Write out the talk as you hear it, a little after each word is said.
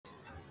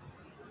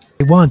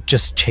They weren't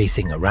just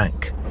chasing a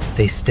rank,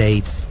 they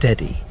stayed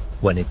steady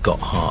when it got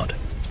hard.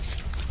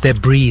 They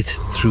breathed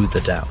through the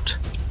doubt.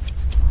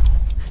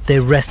 They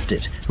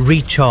rested,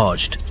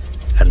 recharged,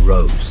 and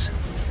rose.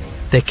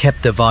 They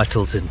kept their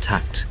vitals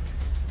intact.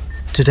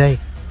 Today,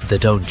 they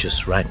don't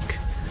just rank,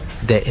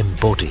 they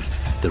embody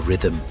the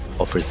rhythm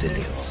of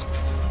resilience.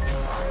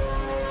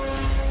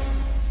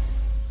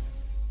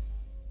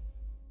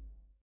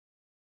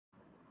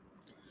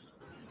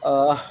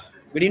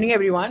 Good evening,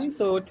 everyone.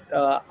 So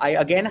I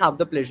again have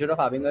the pleasure of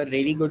having a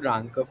really good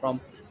ranker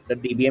from the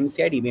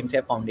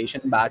DBMCI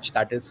Foundation batch,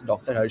 that is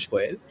Dr. Harsh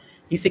Goyal.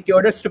 He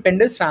secured a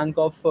stupendous rank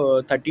of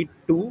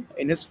 32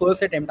 in his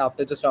first attempt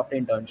after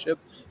internship,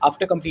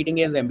 after completing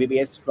his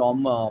MBBS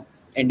from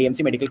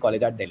NDMC Medical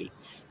College at Delhi.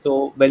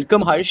 So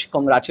welcome, Harsh.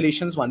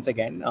 Congratulations once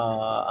again.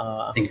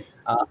 Thank you.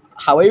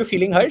 How are you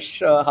feeling, Harsh?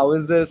 How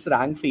is this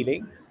rank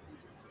feeling?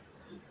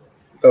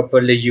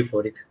 Properly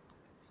euphoric.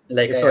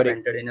 Like Euphoric. I have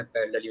entered in a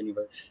parallel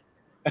universe.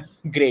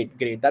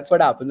 Great. That's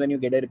what happens when you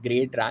get a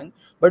great rank.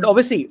 But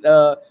obviously,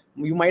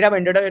 you might have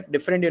entered a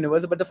different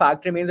universe, but the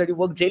fact remains that you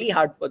worked really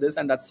hard for this,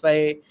 and that's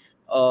why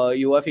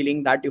you are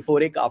feeling that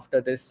euphoric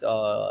after this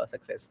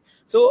success.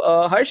 So,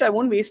 Harsh, I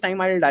won't waste time.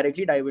 I'll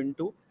directly dive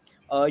into.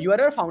 You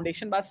are a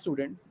foundation batch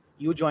student.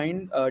 You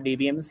joined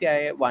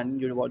DBMCI 1.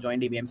 You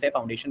joined DBMCI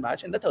foundation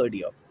batch in the third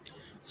year.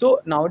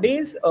 So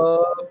nowadays,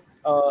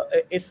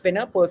 if when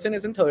a person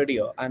is in third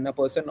year and a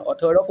person or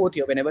third or fourth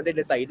year, whenever they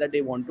decide that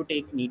they want to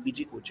take NEET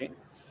PG coaching,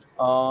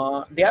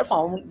 they are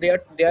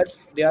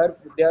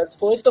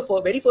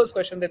very first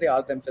question that they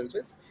ask themselves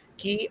is,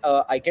 "Ki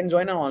I can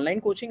join an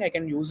online coaching, I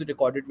can use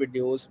recorded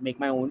videos, make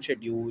my own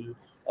schedule,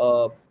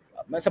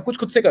 मैं सब कुछ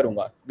खुद से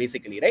करूँगा,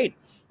 basically, right?"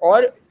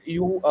 Or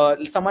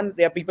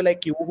there are people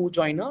like you who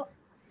join a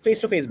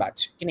face-to-face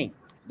batch. कि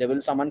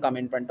नहीं, someone come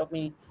in front of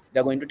me,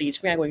 they're going to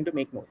teach me, I'm going to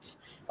make notes.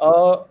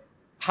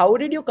 How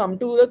did you come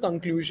to the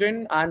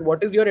conclusion, and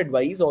what is your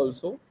advice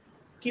also?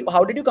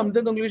 How did you come to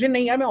the conclusion,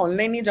 nahi yaar, main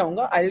online nahi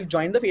jaunga, I'll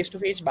join the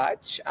face-to-face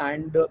batch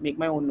and make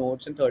my own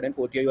notes in third and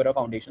fourth year, you're a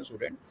foundation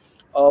student.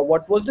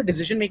 What was the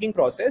decision-making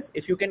process?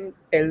 If you can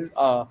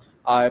tell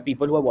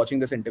people who are watching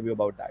this interview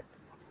about that.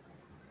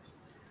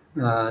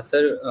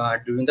 Sir,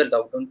 during the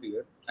lockdown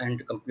period, I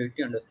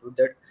completely understood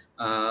that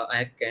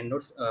I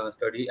cannot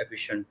study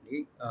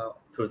efficiently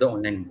through the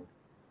online mode,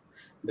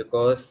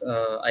 because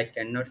I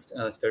cannot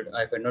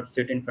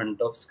sit in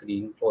front of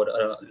screen for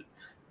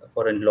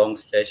a long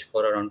stretch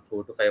for around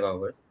 4 to 5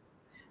 hours.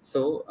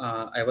 So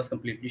I was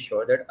completely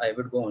sure that I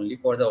would go only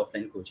for the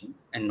offline coaching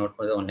and not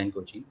for the online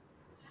coaching.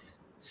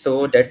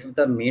 So that's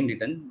the main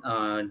reason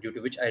due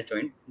to which I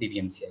joined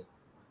DBMCI.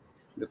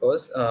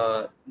 Because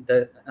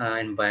the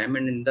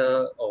environment in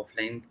the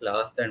offline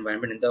class,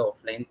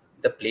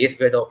 the place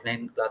where the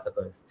offline class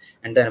occurs,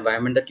 and the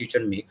environment the teacher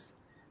makes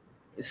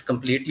is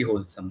completely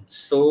wholesome.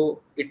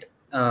 So it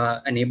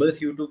enables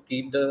you to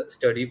keep the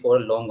study for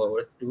long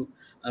hours, to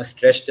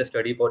stretch the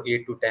study for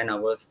 8 to 10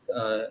 hours.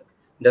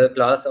 The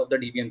class of the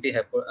DBMC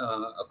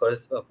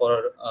occurs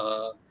for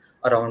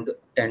around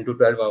 10 to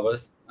 12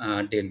 hours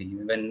daily.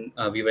 When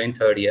we were in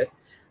third year,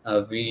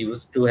 we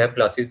used to have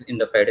classes in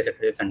the Friday,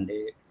 Saturday,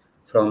 Sunday,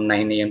 from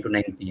 9 a.m. to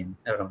 9 p.m.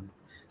 around.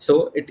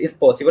 So it is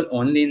possible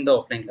only in the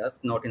offline class,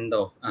 not in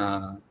the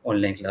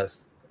online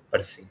class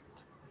per se.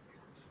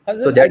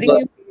 So that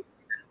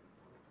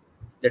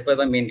was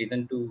my main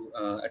reason to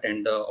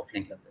attend the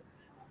offline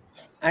classes.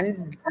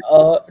 And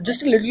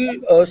just a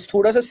little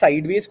thoda sa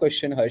sideways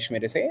question, Harsh,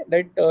 mere se,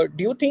 that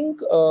do you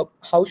think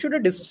how should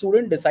a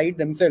student decide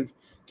themselves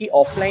ki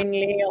offline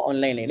le or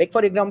online le? Like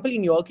for example,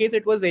 in your case,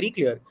 it was very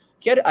clear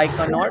कि I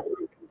cannot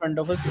sit in front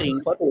of a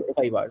screen for 4 to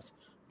 5 hours.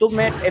 तो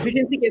मैं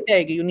efficiency कैसे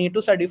आएगी? You need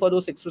to study for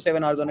those 6 to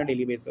 7 hours on a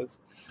daily basis.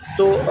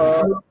 So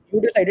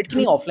you decided कि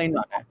नहीं offline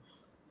जाना है.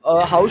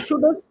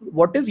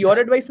 What is your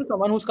advice to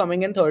someone who's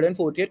coming in third and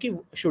fourth year? Ki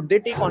should they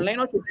take online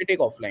or should they take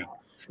offline?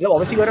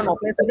 Obviously, you're an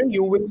offline student,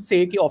 you will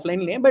say ki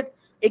offline le, but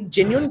a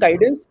genuine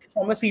guidance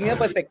from a senior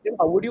perspective,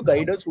 how would you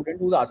guide a student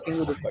who's asking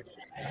you this question?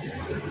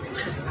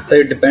 So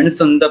it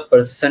depends on the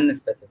person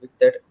specific,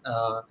 that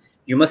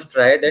you must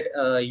try that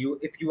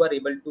if you are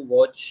able to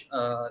watch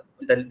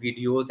the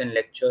videos and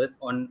lectures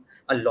on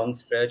a long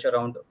stretch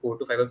around 4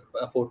 to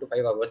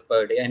 5 hours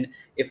per day, and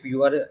if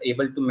you are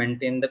able to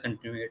maintain the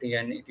continuity,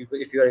 and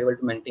if you are able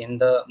to maintain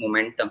the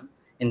momentum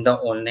in the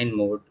online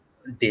mode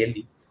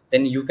daily,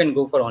 then you can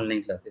go for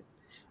online classes.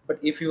 But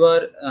if you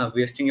are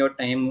wasting your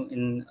time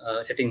in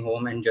sitting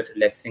home and just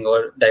relaxing,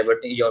 or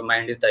your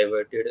mind is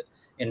diverted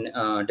in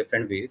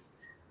different ways,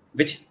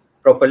 which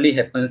properly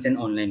happens in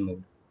online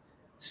mode,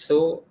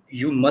 so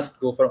you must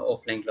go for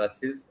offline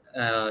classes.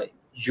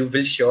 You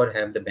will sure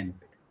have the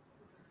benefit.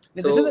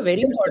 This is a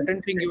very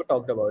important thing you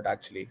talked about,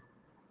 actually.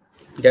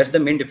 That's the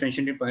main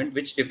differentiating point,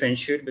 which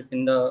differentiate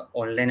between the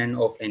online and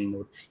offline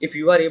mode. If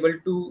you are able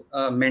to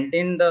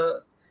maintain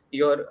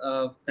your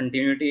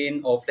continuity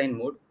in offline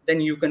mode, then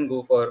you can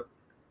go for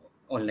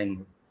online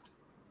mode.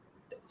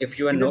 If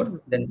you are not,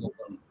 then go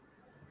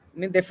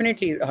for.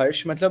 Definitely,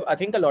 Harsh. I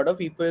think a lot of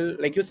people,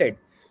 like you said,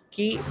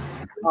 कि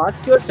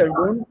ask yourself,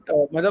 don't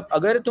मतलब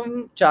अगर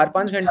तुम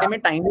 4-5 घंटे में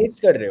time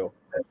waste कर रहे हो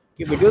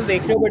कि वीडियोस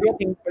देख रहे हो बट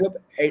यू मतलब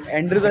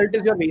and result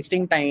is you are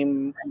wasting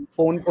time,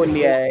 phone खोल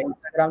लिया है,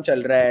 इंस्टाग्राम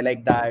चल रहा है like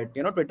that,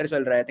 you know, Twitter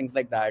चल रहा है, things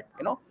like that,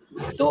 you know.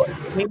 So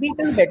maybe it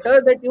is better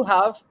that you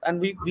have,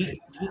 and we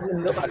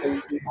in the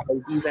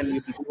faculties and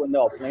we people who in the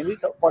offline, we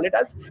call it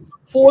as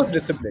forced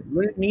discipline.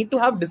 You need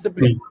to have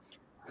discipline.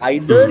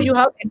 Either you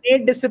have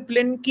innate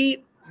discipline ki,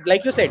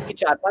 like you said, ki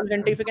 4-5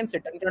 घंटे if you can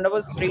sit in front of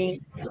a screen,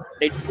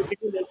 dedicated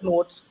to make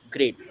notes,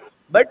 great.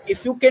 But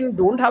if you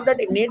don't have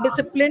that innate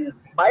discipline,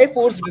 by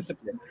forced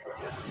discipline,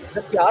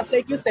 the class,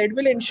 like you said,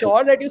 will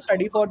ensure that you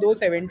study for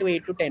those 7 to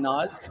 8 to 10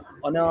 hours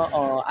on a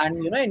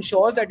and you know,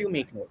 ensures that you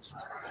make notes.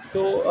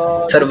 So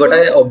Sir, this what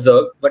was I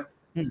observed,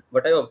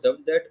 what I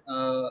observed that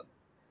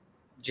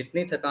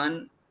जितनी थकान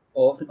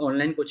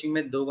online coaching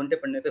में 2 घंटे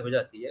पढ़ने से हो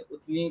जाती है,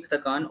 उतनी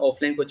थकान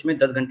ऑफलाइन कोचिंग में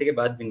 10 घंटे के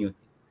बाद भी नहीं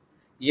होती.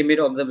 ये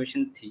मेरी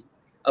ऑब्जर्वेशन थी.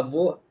 अब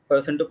वो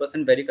पर्सन टू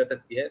पर्सन वेरी कर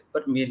सकती है,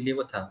 पर मेरे लिए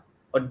वो था,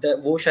 और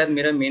वो शायद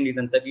मेरा मेन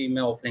रीजन था कि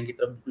मैं ऑफलाइन की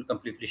तरफ बिल्कुल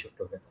कंप्लीटली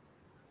शिफ्ट हो गया था.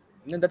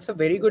 No, that's a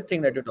very good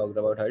thing that you talked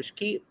about, Harsh.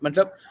 Ki,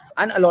 matlab,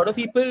 and a lot of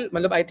people,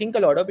 matlab, I think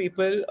a lot of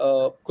people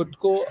खुद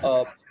को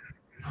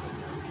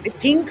they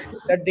think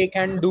that they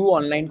can do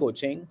online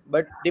coaching,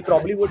 but they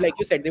probably would, like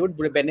you said, they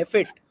would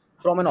benefit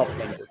from an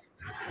offline coaching.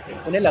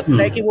 उन्हें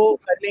लगता है कि वो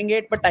कर लेंगे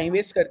पर टाइम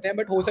वेस्ट करते हैं,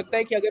 बट हो सकता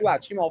है कि अगर वो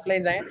एक्चुअली में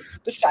ऑफलाइन जाएं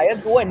तो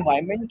शायद वो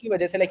एनवायरनमेंट की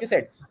वजह से, लाइक यू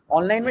सेड,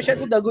 ऑनलाइन में शायद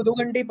वो 2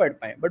 घंटे ही पढ़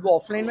पाए, बट वो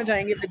ऑफलाइन में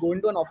जाएंगे, if they go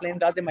into an offline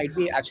class, they might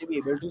be actually be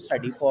able to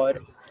study for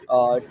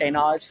 10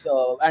 hours,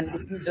 and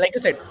like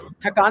you said,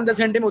 थकान 10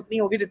 घंटे में उतनी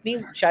होगी जितनी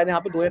शायद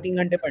यहाँ पे 2 या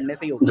 3 घंटे पढ़ने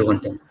से ही होगी. 2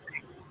 घंटे.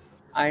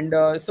 And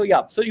so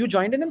yeah, so you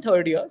joined in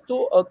third year. So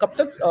कब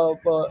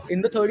तक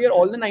in the third year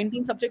all the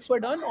 19 subjects were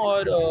done, or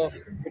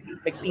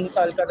like 3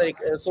 साल का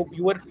था, so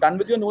you were done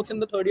with your notes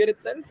in the third year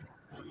itself?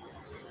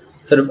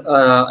 Sir,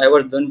 I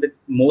was done with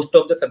most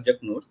of the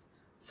subject notes.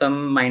 Some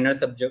minor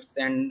subjects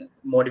and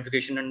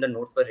modification and the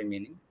notes were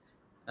remaining,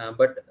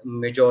 but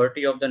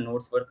majority of the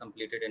notes were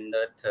completed in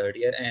the third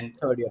year and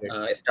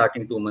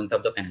starting 2 months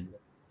of the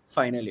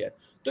final year.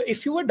 So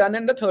if you were done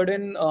in the third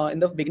in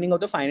the beginning of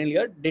the final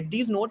year, did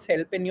these notes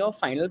help in your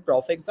final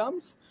prof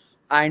exams?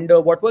 And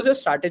what was your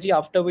strategy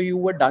after you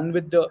were done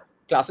with the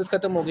classes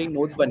khatam ho gayi,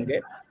 notes ban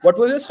gaye? What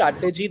was your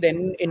strategy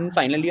then in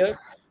final year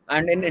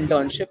and in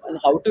internship, and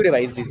how to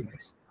revise these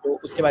notes? So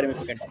uske bare mein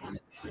if you can talk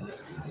about.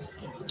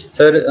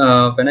 Sir,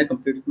 when I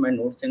completed my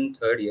notes in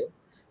third year,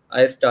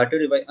 I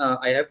started.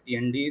 I have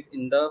TNDs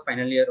in the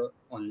final year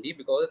only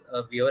because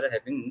we were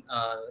having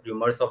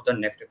rumors of the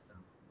next exam,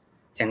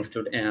 thanks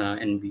to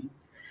NB.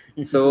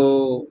 So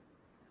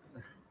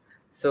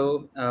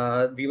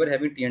we were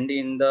having TND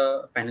in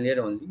the final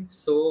year only.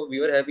 So we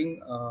were having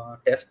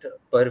test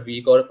per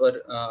week or per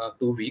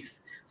 2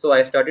 weeks. So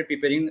I started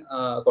preparing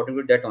according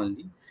to that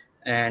only,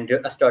 and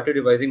I started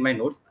revising my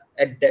notes.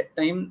 At that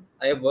time,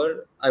 I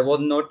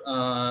was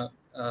not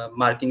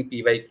marking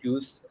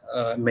PYQs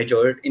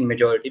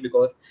majority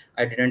because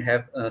I didn't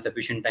have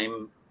sufficient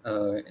time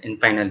in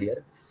final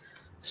year.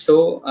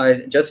 So I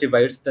just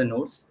revised the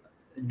notes,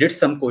 did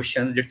some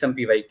questions, did some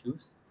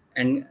PYQs,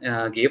 and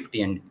gave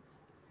TNDs,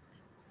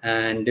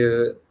 and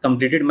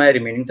completed my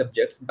remaining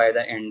subjects by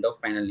the end of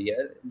final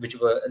year, which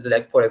were,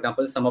 like, for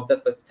example, some of the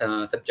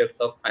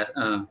subjects of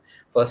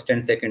first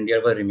and second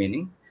year were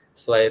remaining.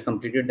 So I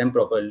completed them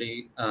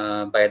properly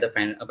by the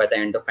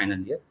end of final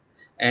year,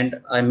 and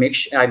I made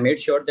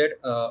sure that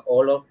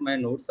all of my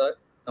notes are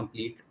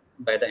complete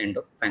by the end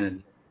of final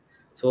year.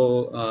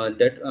 So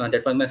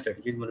that was my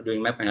strategy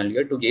during my final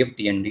year, to give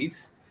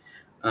TNDs,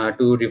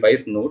 to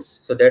revise notes,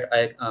 so that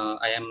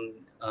I am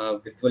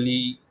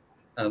visually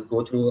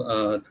go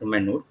through my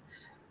notes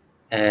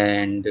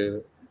and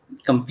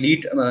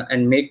complete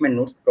and make my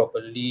notes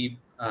properly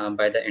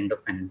by the end of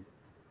final year.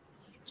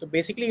 So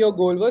basically your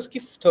goal was कि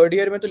third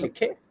year में तो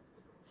लिखे,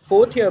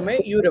 fourth year में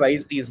you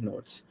revise these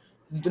notes.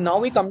 Now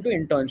we come to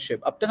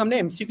internship. अब तक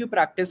हमने MCQ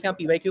practice या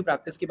PYQ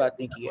practice की बात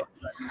नहीं की है.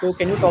 So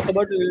can you talk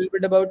about a little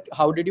bit about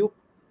how did you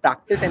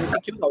practice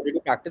MCQs, how did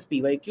you practice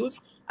PYQs,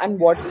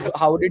 and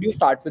how did you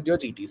start with your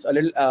GTs? A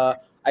little.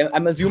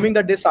 I'm assuming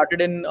that they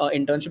started in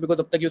internship because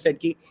अब तक you said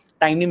कि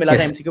time नहीं मिला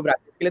था MCQ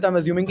practice के लिए, तो I'm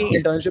assuming कि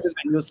internship is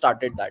when you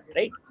started that,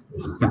 right?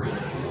 Yeah.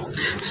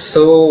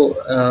 So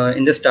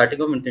in the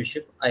starting of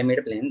internship, I made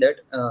a plan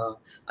that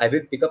I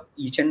will pick up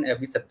each and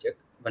every subject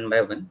one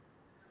by one.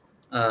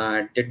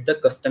 Did the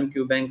custom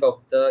Q bank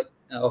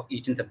of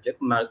each and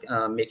subject,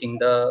 making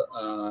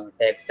the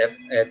tags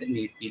as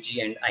NEET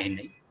PG and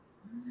INI,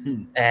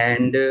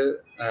 and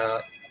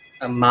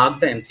mark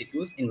the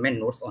MCQs in my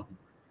notes only.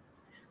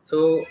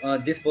 So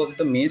this was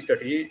the main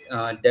strategy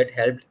that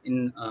helped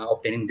in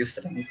obtaining this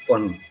rank for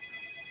me.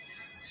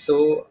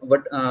 So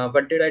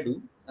what did I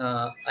do?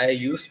 I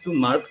used to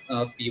mark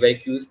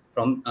PYQs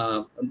from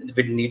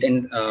with NEET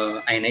and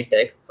INI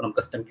tag from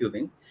custom Q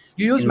bank.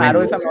 You use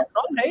Marrow, if I'm not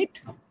wrong,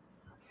 right?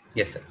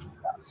 Yes, sir.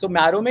 So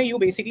Marrow में you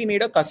basically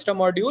made a custom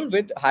module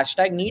with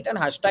hashtag NEET and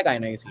hashtag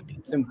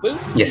INICET. Simple.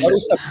 Yes. और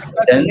उस subject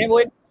का तुमने वो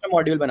एक custom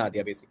module बना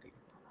दिया basically.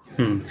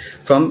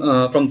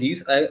 From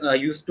these, I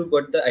used to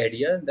got the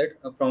idea that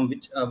from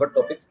which what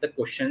topics the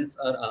questions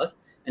are asked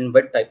and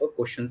what type of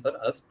questions are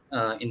asked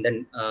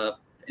in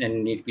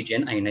NEET PG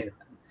and INI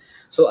exam.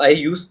 So I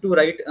used to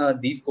write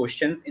these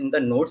questions in the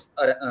notes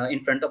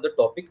in front of the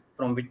topic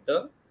from which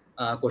the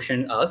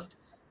question asked,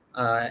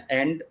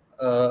 and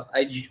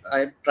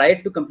I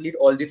tried to complete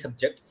all these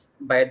subjects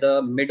by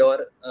the mid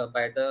or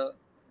by the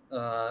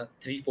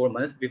 3-4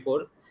 months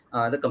before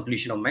the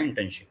completion of my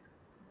internship.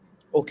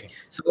 Okay.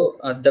 So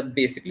the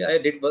basically I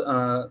did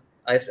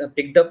I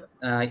picked up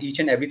each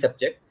and every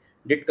subject,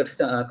 did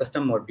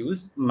custom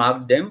modules,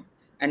 marked them,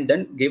 and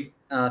then gave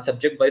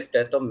subject-wise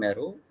test of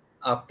marrow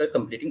after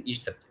completing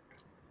each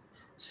subject.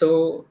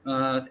 So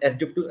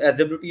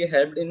SWT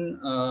helped in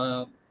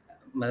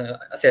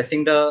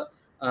assessing the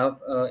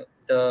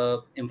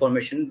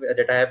information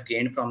that I have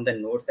gained from the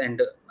notes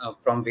and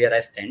from where I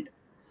stand.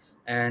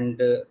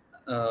 And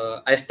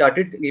I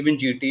started giving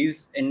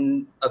GTs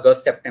in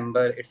August,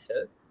 September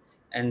itself,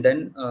 and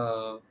then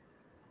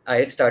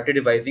I started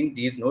revising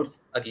these notes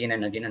again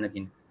and again and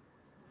again.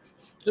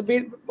 तो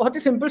बहुत ही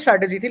simple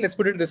strategy थी, let's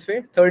put it this way.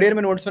 Third year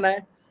में notes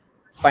बनाए,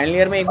 final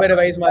year में एक बार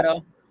revise मारा,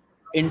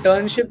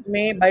 internship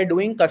में by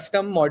doing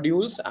custom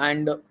modules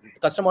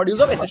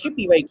of SSC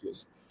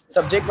PYQs,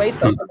 subject wise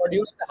custom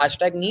modules,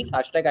 #NEET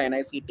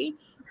 #INICET,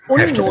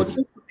 उन नोट्स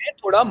में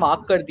थोड़ा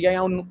मार्क कर दिया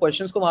या उन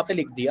क्वेश्चंस को वहां पे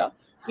लिख दिया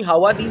कि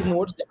how are these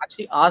notes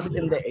actually asked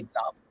in the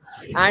exam,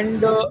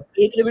 and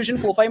एक रिवीजन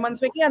 4-5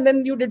 months में की, and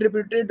then you did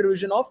repeated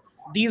revision of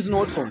these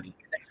notes only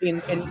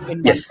in Yes.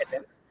 one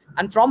sitting.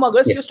 And from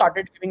August, Yes. you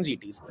started giving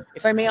GTs.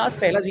 If I may ask,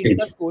 पहला GT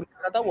का score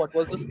कितना था? What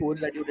was the score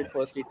that you did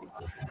first GT?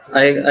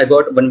 I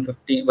got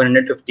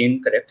 115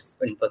 corrects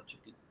in first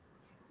GT.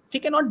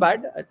 ठीक है, not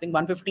bad. I think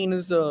 115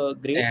 is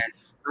great.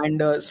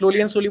 And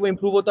slowly and slowly वो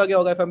improve होता गया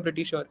होगा, if I'm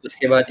pretty sure.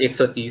 उसके बाद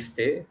 130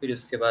 थे, फिर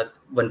उसके बाद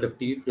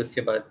 150, फिर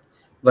उसके बाद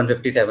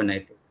 157 आए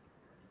थे.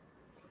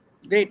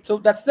 Great. So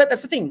that's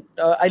the thing.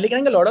 I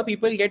think a lot of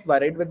people get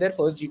worried with their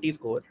first GT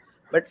score.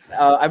 But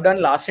I've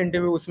done last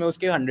interview, उसमें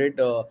उसके 100,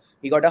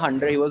 he got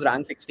 100, he was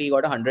ranked 60, he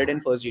got 100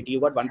 in first GT,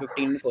 you got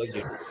 115 in first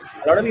GT.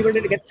 A lot of people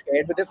did get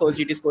scared with their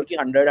first GT score कि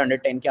 100,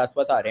 110 के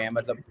आसपास आ रहे हैं,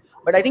 मतलब.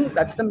 But I think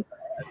that's the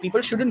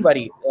people shouldn't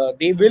worry.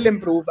 They will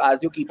improve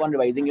as you keep on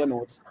revising your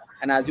notes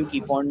and as you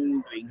keep on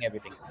doing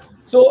everything.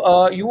 So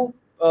you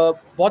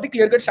बहुत ही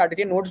clear cut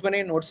strategy, notes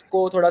बने, notes को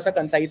थोड़ा सा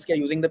concise किया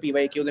using the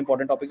PYQs,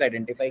 important topics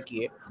identify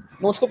किए,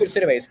 notes को फिर से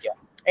रिवाइज किया.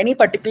 Any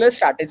particular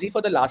strategy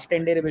for the last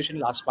 10 day revision,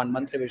 last 1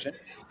 month revision?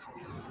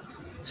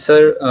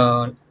 Sir,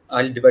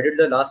 I divided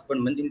the last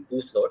 1 month in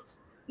 2 slots,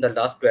 the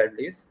last 12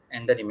 days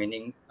and the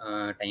remaining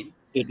time.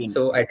 18.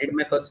 So I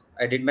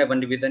did my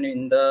one revision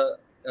in the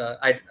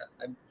I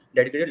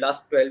dedicated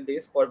last 12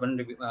 days for one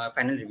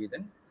final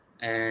revision,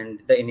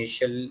 and the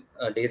initial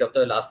days of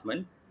the last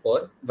month for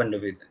one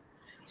revision.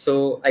 So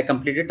I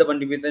completed the one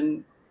revision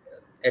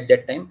at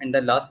that time, and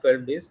the last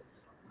 12 days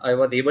I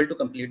was able to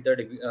complete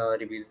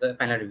the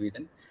final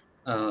revision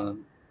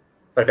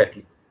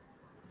perfectly.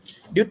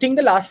 Do you think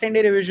the last 10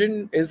 day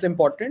revision is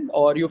important,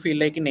 or you feel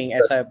like nahi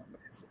aisa?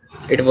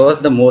 It was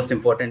the most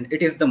important.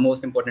 It is the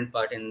most important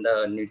part in the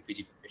NEET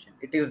PG preparation.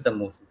 It is the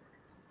most important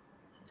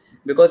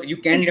because you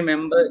can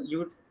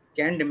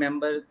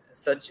remember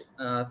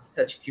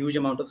such huge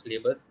amount of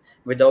syllabus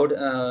without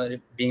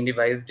being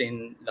revised in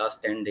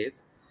last 10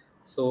 days.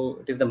 So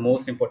it is the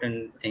most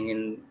important thing in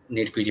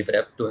NEET PG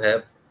prep to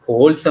have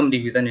wholesome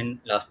revision in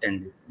last 10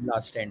 days.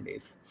 Last 10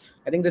 days.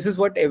 I think this is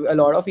what a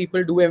lot of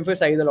people do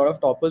emphasize, a lot of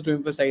toppers do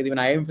emphasize, even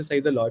I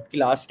emphasize a lot, कि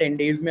last 10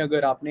 days में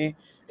अगर आपने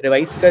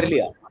revise कर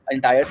लिया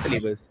entire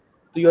syllabus,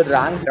 so your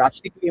rank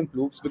drastically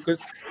improves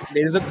because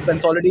there is a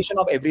consolidation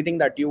of everything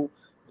that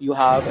you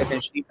have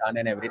essentially done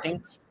and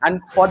everything.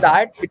 And for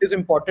that, it is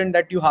important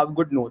that you have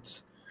good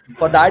notes.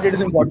 For that, it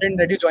is important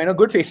that you join a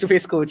good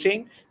face-to-face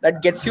coaching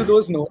that gets you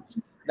those notes,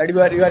 that you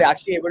are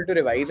actually able to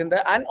revise in the,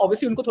 and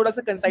obviously उनको थोड़ा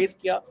सा concise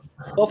किया.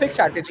 Perfect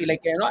strategy,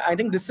 like, you know, I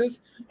think this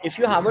is, if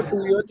you have a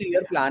 2-year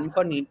 3-year plan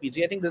for NEET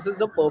PG, I think this is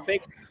the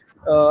perfect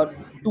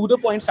to the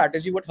point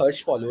strategy what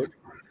Harsh followed.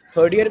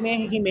 Third year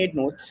में he made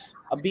notes,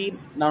 अभी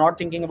not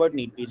thinking about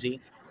NEET PG.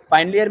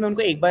 Final year में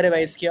उनको एक बार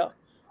revise किया.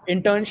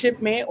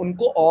 Internship में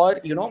उनको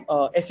और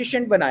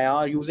efficient बनाया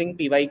using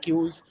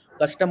PYQs,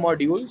 custom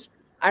modules,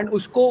 and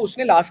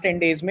उसने last 10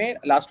 days में,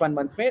 last 1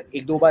 month में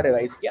 1-2 बार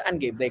revise किया and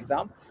gave the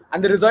exam.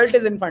 And the result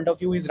is in front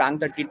of you. He's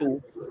ranked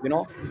 32,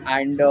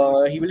 and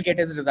he will get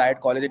his desired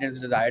college and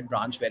his desired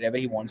branch wherever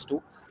he wants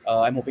to.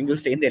 I'm hoping he'll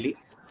stay in Delhi.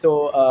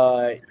 So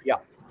yeah,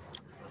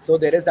 so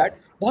there is that.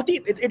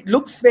 It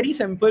looks very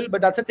simple,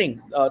 but that's the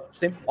thing.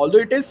 Although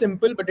it is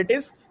simple, but it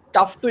is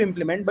tough to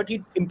implement. But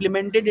he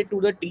implemented it to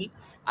the T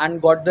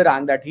and got the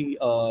rank that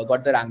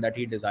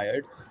he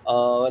desired.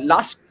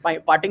 Last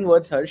parting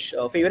words, Harsh.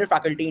 Favorite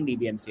faculty in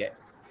DBMCI?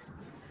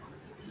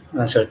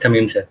 Sir,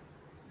 Tamim sir.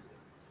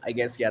 I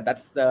guess, yeah,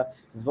 this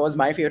was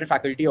my favorite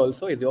faculty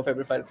also. Is your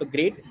favorite faculty? So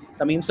great.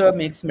 Tamim sir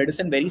makes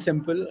medicine very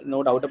simple,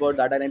 no doubt about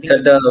that. And I think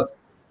sir,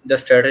 the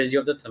strategy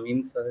of the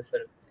Tamim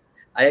sir,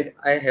 I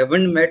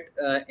haven't met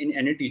in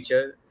any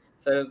teacher,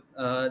 sir.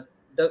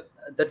 the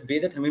way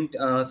that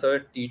sir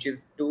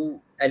teaches to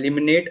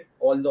eliminate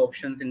all the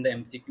options in the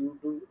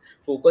MCQ to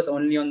focus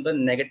only on the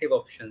negative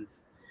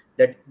options,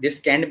 that this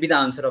can't be the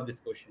answer of this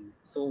question.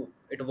 So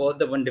it was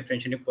the one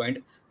differentiating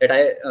point that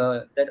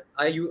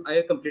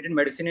I completed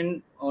medicine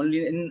in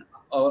only in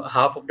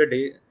half of the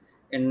day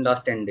in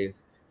last 10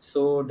 days.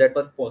 So that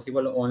was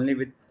possible only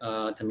with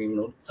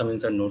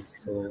Tamim sir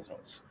notes. So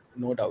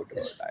no doubt about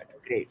yes. that.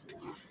 Great.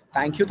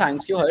 Thank you,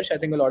 Harsh. I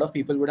think a lot of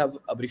people would have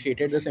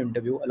appreciated this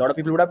interview. A lot of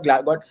people would have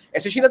got,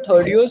 especially the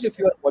third years, if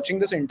you are watching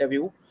this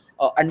interview,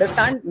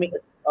 understand me.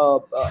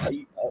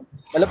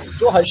 मतलब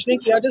जो हर्ष ने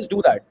किया, just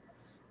do that.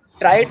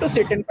 Try to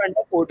sit in front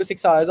of 4 to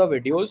 6 hours of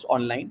videos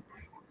online.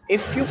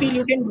 If you feel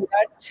you can do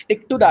that,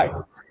 stick to that,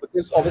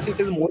 because obviously it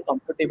is more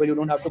comfortable. You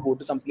don't have to go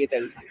to someplace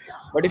else.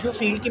 But if you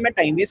feel कि मैं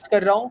time waste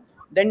कर रहा हूँ,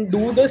 then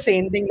do the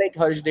same thing like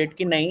Harsh did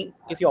कि नहीं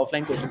किसी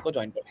offline coaching को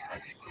join करना है.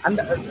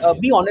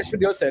 And be honest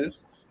with yourself.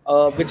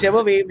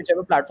 Whichever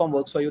platform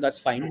works for you, that's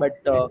fine.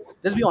 But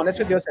just be honest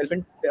with yourself.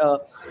 And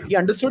he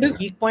understood his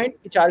weak point.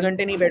 कि 4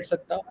 घंटे नहीं बैठ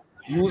सकता.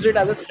 Use it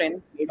as a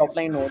strength. Made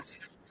offline notes,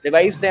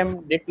 revised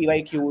them, did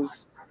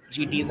PYQs,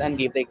 GTs, and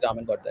gave the exam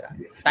and got the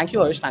rank. Thank you,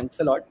 Harsh. Thanks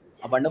a lot.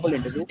 A wonderful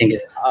interview. Thank you.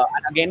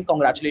 And again,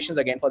 congratulations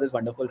again for this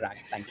wonderful rank.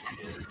 Thank you.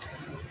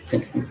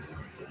 Thank you.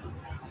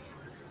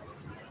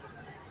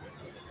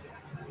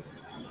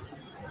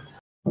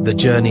 The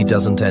journey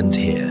doesn't end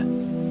here.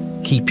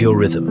 Keep your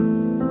rhythm.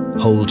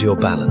 Hold your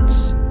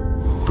balance.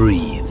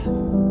 Breathe.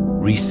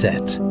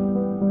 Reset.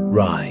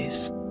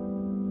 Rise.